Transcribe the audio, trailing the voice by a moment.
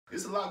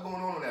There's a lot going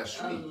on that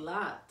street. A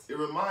lot. It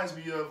reminds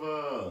me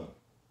of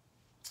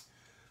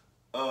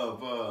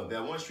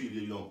that one street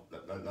that you don't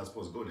not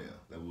supposed to go down.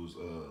 That was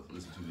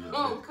listen to the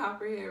other day.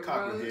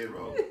 Copperhead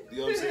Road. You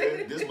know what I'm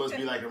saying? This must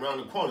be like around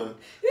the corner.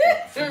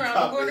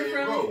 Around the corner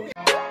from me.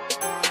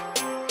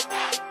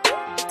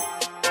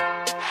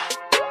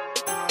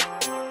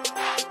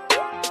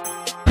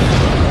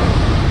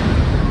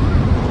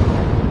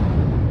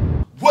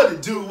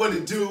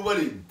 What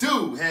it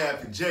do,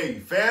 Happy J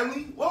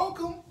family?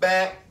 Welcome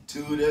back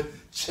to the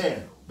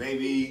channel,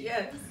 baby.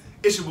 Yes.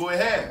 It's your boy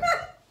Hap.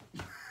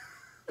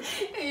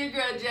 And your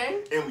girl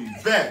Jay. And we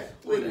back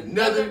with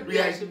another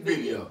reaction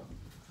video.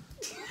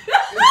 You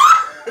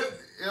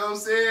know what I'm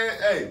saying?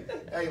 Hey,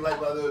 I ain't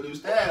like my little new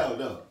style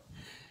though.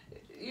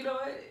 You know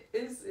what?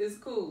 It's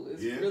cool.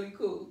 It's really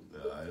cool.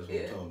 That's what I'm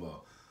talking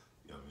about.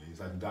 You know what I mean? It's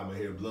like I got my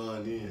hair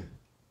blonde in.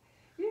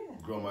 Yeah.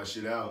 Grow my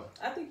shit out.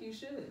 I think you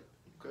should.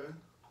 Okay.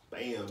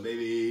 Bam,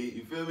 baby.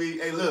 You feel me?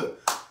 Hey, look.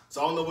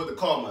 So I don't know what to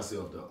call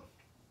myself, though.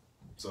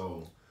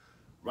 So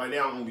right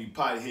now I'm going to be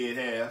Pothead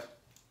Half.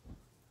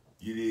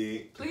 You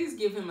dig? Please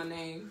give him a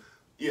name.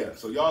 Yeah.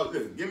 So y'all,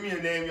 give me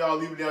a name. Y'all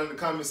leave it down in the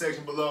comment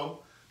section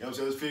below. You know what I'm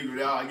saying? Let's figure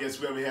it out. I guess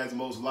whoever has the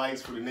most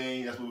likes for the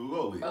name, that's what we'll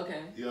go with.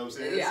 Okay. You know what I'm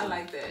saying? Yeah, so, I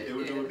like that. Yeah,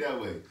 we'll do it that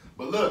way.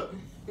 But look,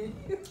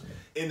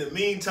 in the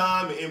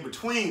meantime and in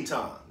between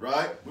time,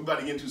 right? We're about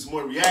to get into some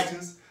more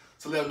reactions.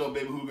 So let them know,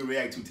 baby, who we're going to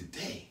react to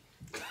today.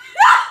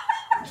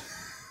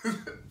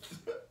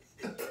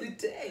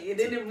 Today, and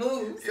then it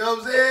moves. You know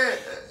what I'm saying?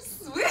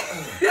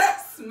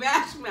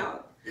 Smash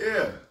Mouth.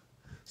 Yeah.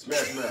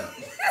 Smash Mouth.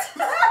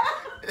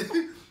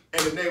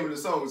 And the name of the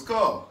song is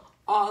called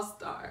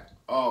Allstar.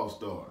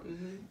 Allstar.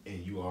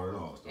 And you are an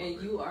Allstar. And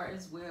baby. you are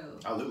as well.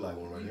 I look like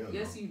one right now.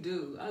 Yes, you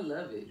do. I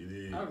love it. You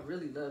did. I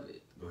really love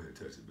it. Go ahead,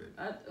 touch it, baby.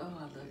 I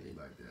love it. You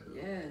like that?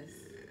 Yes.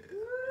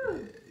 Yeah.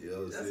 You know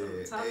what I'm saying?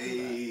 That's what I'm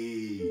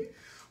talking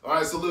about. All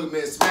right, so look,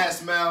 man,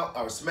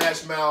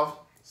 Smash Mouth.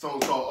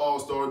 Song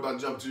called Allstar. We're about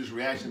to jump to this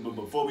reaction, but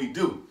before we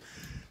do,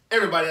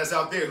 everybody that's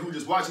out there who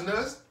just watching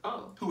us,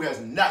 who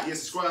has not yet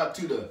subscribed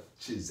to the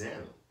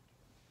channel,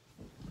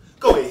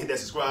 go ahead and hit that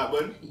subscribe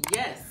button.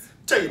 Yes.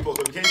 Turn your post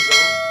notifications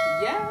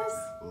on. Yes.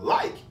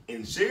 Like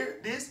and share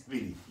this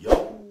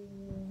video.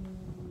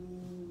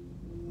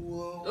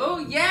 Oh,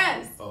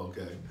 yes.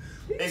 Okay.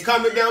 And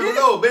comment down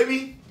below,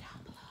 baby.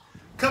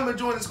 Come and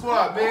join the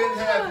squad, man.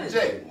 Happy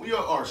J.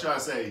 Or should I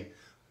say,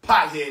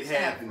 Pothead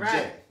Happy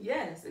J.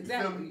 Yes,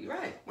 exactly. You're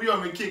right. We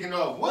already kicking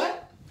off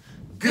what?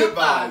 Good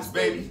vibes,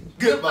 baby.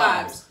 Good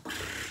vibes.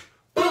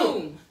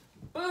 Boom.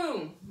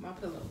 Boom. My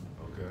pillow.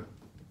 Okay.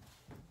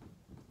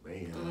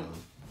 Bam.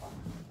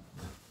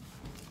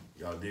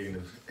 Y'all digging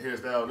the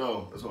hairstyle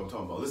though? That's what I'm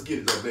talking about. Let's get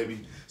it though,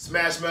 baby.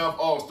 Smash Mouth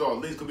All-Star.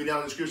 Links will be down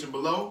in the description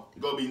below.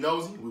 Go be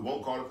nosy. We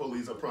won't call the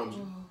police, I promise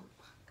you.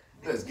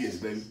 Let's get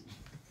it, baby.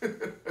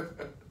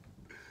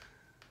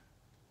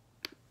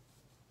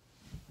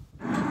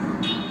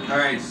 All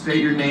right,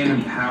 state your name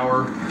and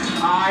power.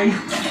 I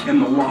am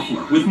the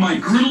Waffler. With my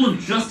griddle of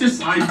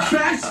justice, I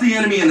bash the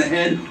enemy in the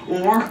head,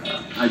 or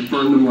I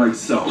burn them like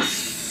so.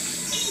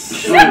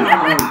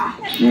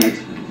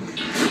 Next.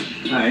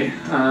 Hi,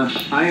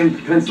 I am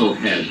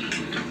Pencilhead.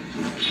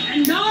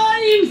 And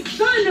I'm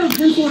Son of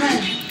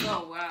Pencilhead.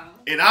 Oh, wow.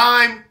 And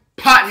I'm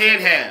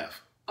Pothead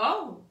Half.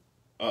 Oh.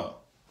 Oh,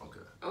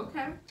 okay.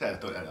 Okay. Try to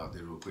throw that out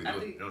there real quick.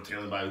 Don't tell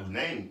anybody whose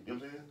name, you know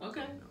what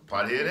I'm saying?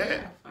 Okay. Pothead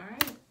Half. All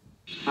right.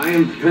 I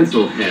am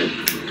Pencilhead.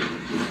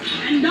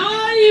 And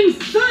I'm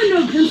Son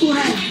of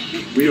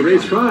Pencilhead. We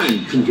erase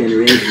crime from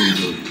generations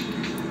of...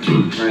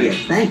 Right.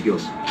 Yes, thank you.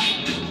 Is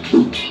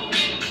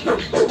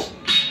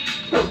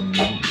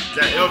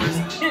that Elvis?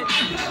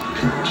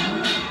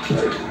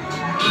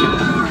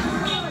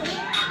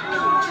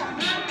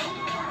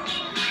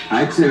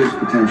 I'd say there's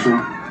potential.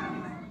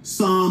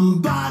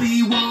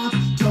 Somebody once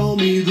told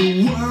me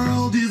the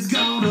world is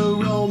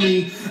gonna roll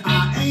me.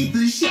 I ain't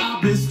the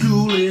sharpest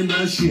tool in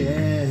the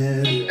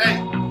shed.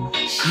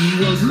 She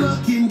was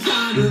looking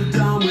kind of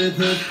dumb with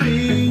her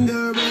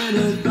finger and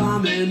her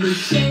thumb in the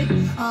shape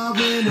of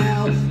an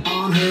L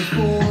on her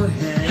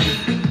forehead.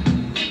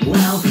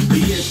 Well, the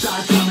years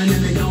start coming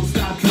and they don't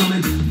stop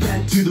coming.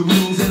 Back to the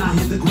rules and I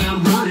hit the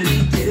ground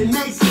running. Didn't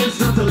make sense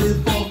not to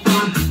live for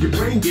fun. Your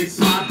brain gets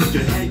smart but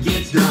your head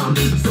gets dumb.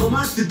 So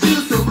much to do,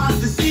 so much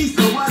to see,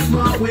 so much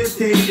more with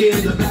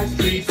taking the back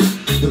streets.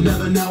 You'll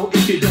never know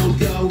if you don't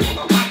go.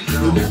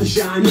 You'll never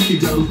shine if you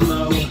don't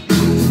glow.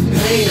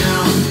 Hey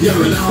now,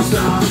 you're an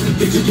all-star.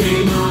 Get your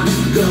game on,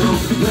 go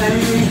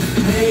play.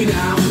 Hey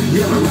now,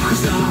 you're a rock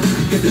star.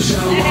 Get the show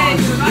on.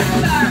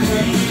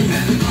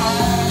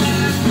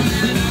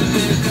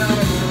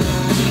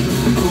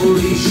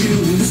 Only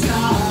shooting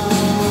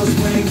stars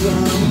break the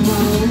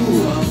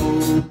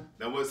mold.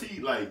 Now was he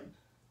like?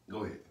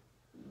 Go ahead.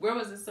 Where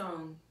was this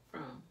song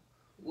from?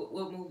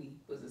 What movie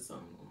was this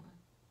song on?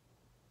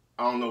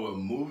 I don't know what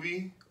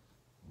movie,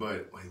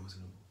 but wait, was it?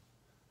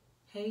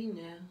 Hey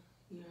now,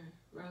 you're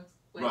rocks.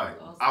 Right.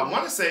 I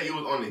want to say it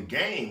was on the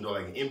game though,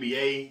 like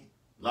NBA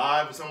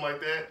Live or something like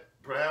that.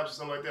 perhaps, or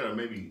something like that, or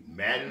maybe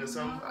Madden or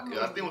something.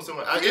 I think it was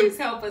something. Please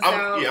help us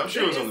out. Yeah, I'm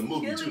sure it was on the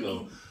movie too,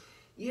 though.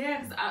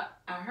 Yeah, because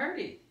I heard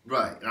it.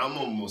 Right, and I'm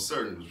almost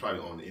certain it was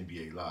probably on the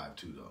NBA Live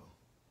too, though.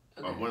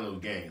 Okay. Or one of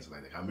those games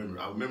like that. I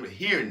remember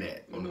hearing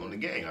that on the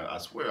game. I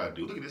swear I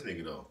do. Look at this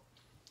nigga though,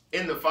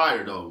 in the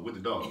fire though with the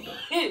dog though.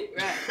 Right.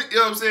 You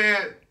know what I'm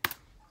saying?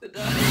 The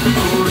dog.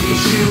 Only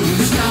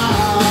shooting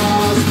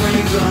stars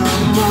break the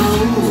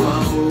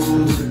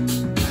mold.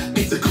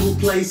 It's a cool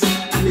place,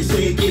 and they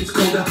say it gets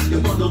colder.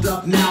 You're bundled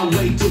up now,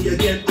 wait till you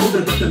get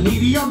older. But the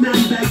media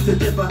man begs to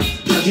differ,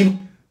 judging.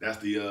 That's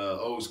the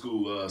old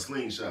school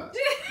slingshot.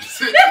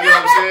 You know what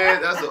I'm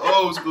saying? That's the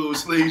old school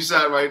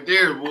slingshot right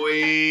there,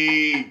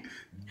 boy.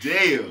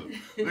 Damn.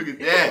 Look at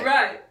that.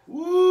 Right.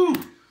 Woo.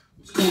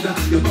 Colder,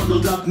 you're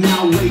bundled up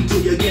now, wait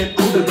till you get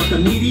older. But the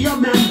media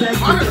man begs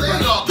to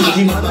differ,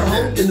 judging by the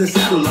hole in the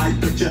satellite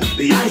picture.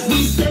 The ice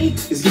we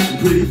skate is getting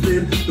pretty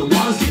thin. The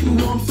water's getting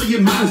warm, so you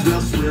might as well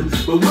swim.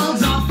 The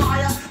world's on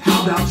fire,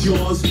 how about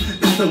yours?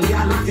 That's the way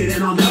I like it,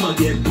 and I'll never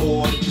get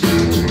bored.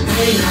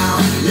 Hey now,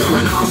 you're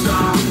an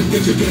all-star.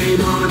 Get your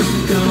game on,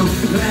 come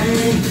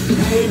play.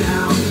 Hey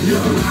now,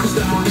 you're a rock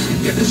star.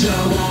 Get the show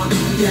on,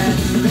 get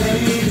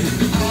paid.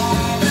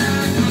 All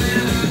that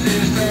glitters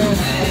is gold.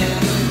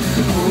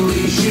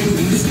 Only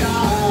shooting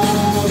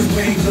stars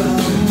break the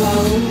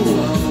mold.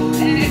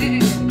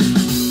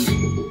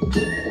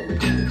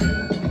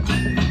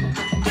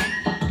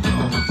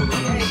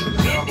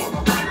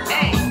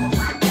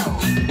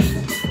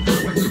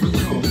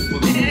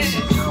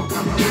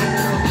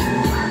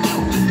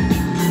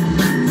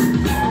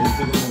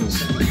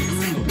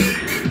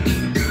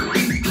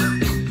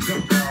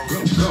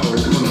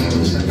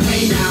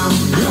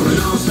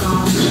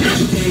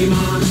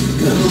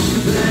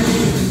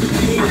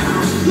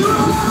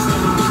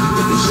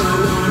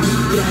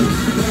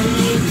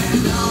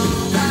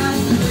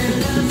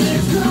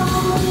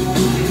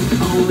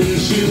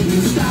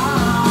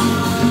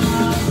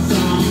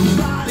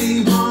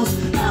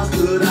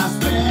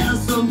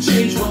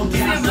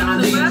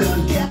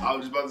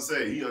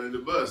 Say he under the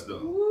bus though.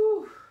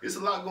 Woo. It's a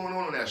lot going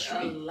on that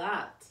street. A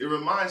lot. It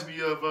reminds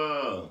me of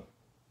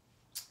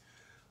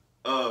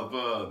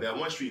that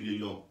one street you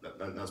don't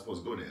not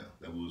supposed to go down.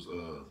 That was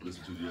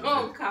listen to the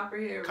other day.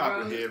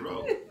 Copperhead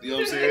Road. You know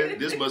what I'm saying?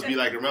 This must be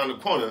like around the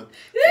corner.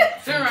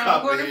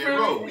 Copperhead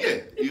Road.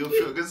 Yeah. You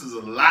feel this is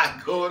a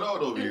lot going on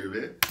over here,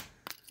 man.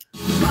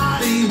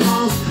 Body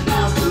wants,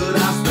 how could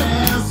I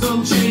spare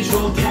some change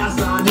for gas?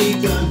 I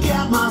need to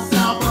get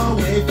myself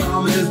away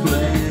from this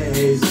place.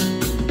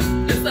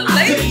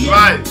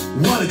 Right.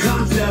 What a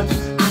concept.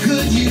 I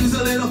could use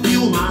a little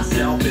fuel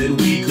myself, and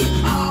we could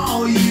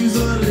all use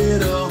a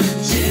little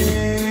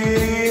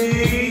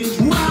change.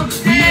 Well,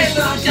 it's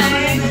not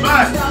coming, it's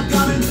not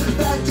coming.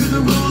 Back to the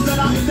rules that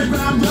I hit the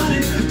ground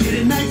running. Did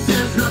it make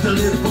sense not to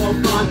live for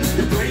fun?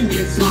 Your brain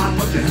gets smart,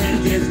 but your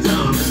head gets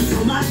dumb.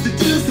 So much to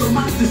do, so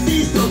much to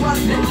see, so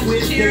what's wrong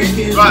with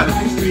thinking the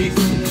back streets?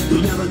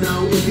 You'll never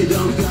know if you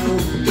don't go.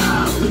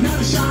 You'll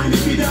never shine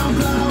if you don't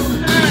glow.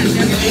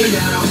 Hey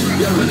now,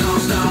 you're an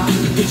all-star.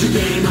 Get your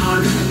game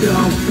on, go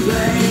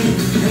play.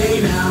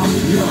 Hey now,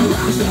 you're a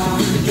rock star.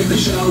 Get the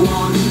show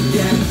on,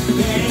 get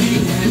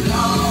paid, and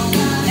all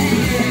that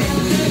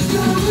is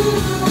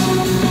gold.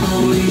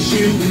 Only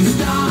shooting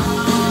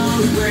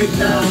stars break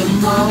the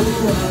mold.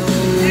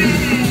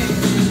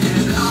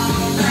 And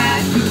all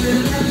that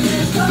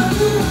is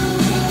gold.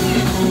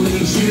 Only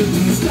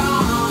shooting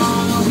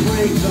stars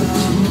break the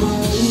mold.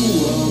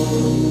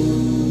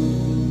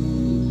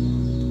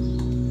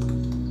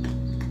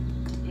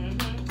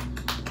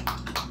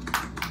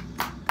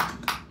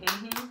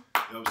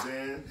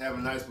 Have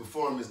a nice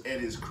performance at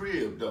his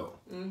crib though,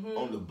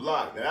 on the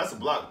block. Now that's a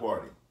block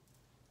party.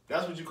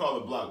 That's what you call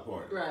a block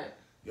party. Right.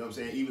 You know what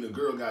I'm saying? Even a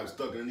girl got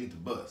stuck underneath the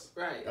bus.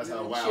 Right. That's and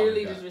how wild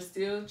cheerleaders were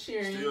still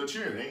cheering. Still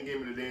cheering. They ain't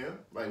giving a damn.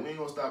 Like, we ain't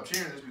gonna stop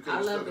cheering just because I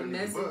you're love stuck the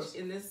underneath the bus.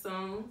 message in this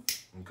song.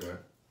 Okay.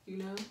 You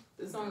know,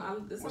 this song.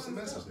 What's the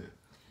message then?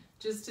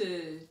 Just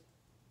to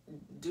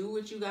do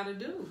what you gotta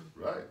do.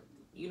 Right.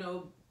 You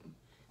know,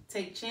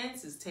 take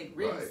chances, take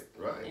risks.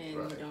 Right. And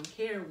you don't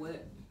care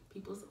what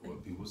people say.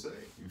 What people say.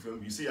 You feel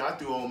me? You see, I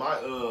threw on my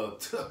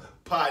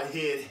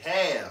pothead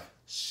half.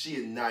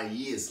 Shit, 9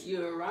 years.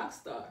 You're a rock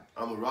star.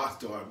 I'm a rock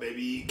star,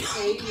 baby.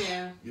 Hey,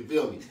 yeah. You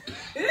feel me?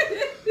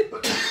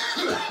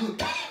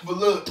 But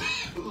look,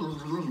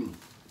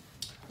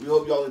 we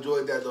hope y'all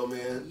enjoyed that though,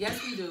 man.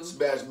 Yes, we do.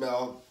 Smash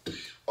Mouth,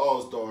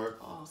 Allstar.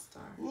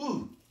 Allstar.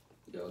 Woo.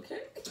 You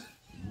okay?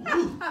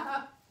 Woo.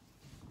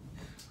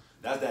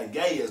 That's that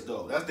gayest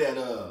though. That's that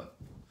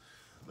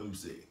let me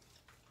see.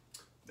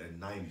 That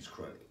 90s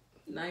credit.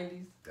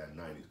 90s? That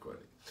 90s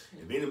credit.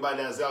 If anybody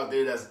that's out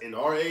there that's in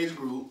our age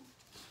group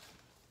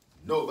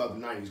know about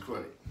the 90s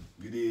credit.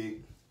 You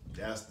dig?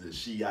 That's the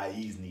She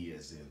IE's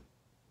NES in.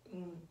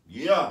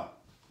 Yeah.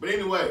 But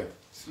anyway,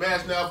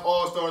 Smash Mouth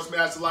All-Star,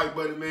 smash the like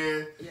button,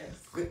 man.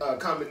 Yes.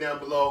 Comment down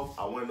below.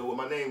 I want to know what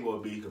my name will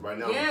be, because right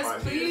now yes,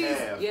 I'm please.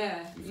 half.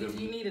 Yeah, you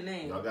need a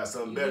name. Y'all got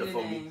something better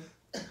for me.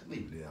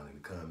 Leave it down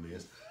in the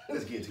comments.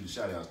 Let's get into the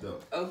shout outs though.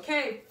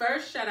 Okay,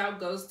 first shout out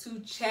goes to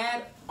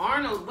Chad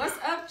Arnold. What's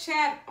up,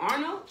 Chad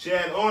Arnold?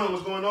 Chad Arnold,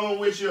 what's going on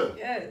with you?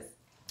 Yes.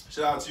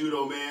 Shout out to you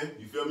though, man.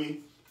 You feel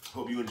me?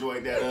 Hope you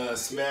enjoyed that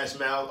Smash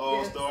Mouth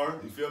All-Star.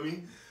 You feel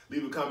me?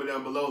 Leave a comment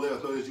down below. Let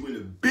us know that you in the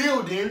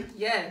building.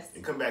 Yes.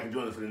 And come back and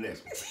join us for the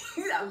next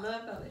one. I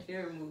love how the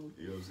hair moves.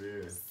 You know what I'm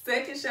saying?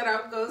 Second shout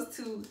out goes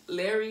to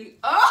Larry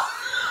O.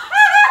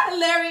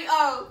 Larry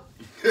O.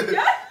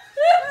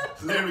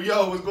 Larry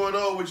O, what's going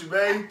on with you,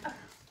 babe?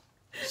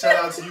 Shout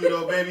out to you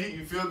though, baby.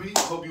 You feel me?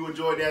 Hope you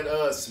enjoyed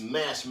that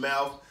Smash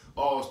Mouth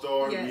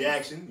All-Star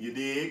reaction. You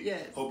did?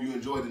 Yes. Hope you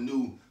enjoyed the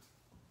new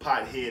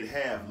pothead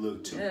half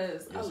look too.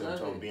 Yes, I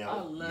love it.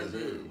 I love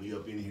it. We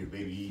up in here,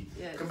 baby.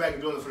 Yes. Come back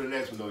and join us for the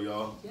next one though,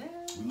 y'all.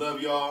 Yes. We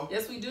love y'all.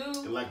 Yes, we do.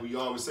 And like we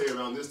always say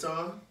around this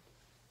time,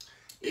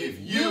 if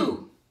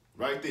you,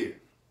 right there,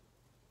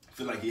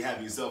 feel like you're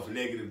having yourself a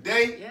negative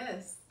day,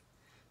 yes,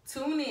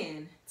 tune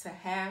in to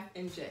Half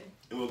and J.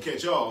 And we'll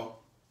catch y'all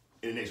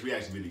in the next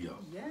reaction video.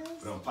 Yes.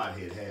 But I'm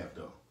pothead half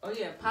though. Oh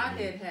yeah,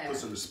 pothead half. Put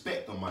some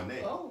respect on my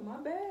name. Oh, my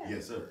bad.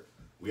 Yes, sir.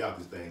 We out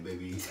this thing,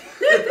 baby.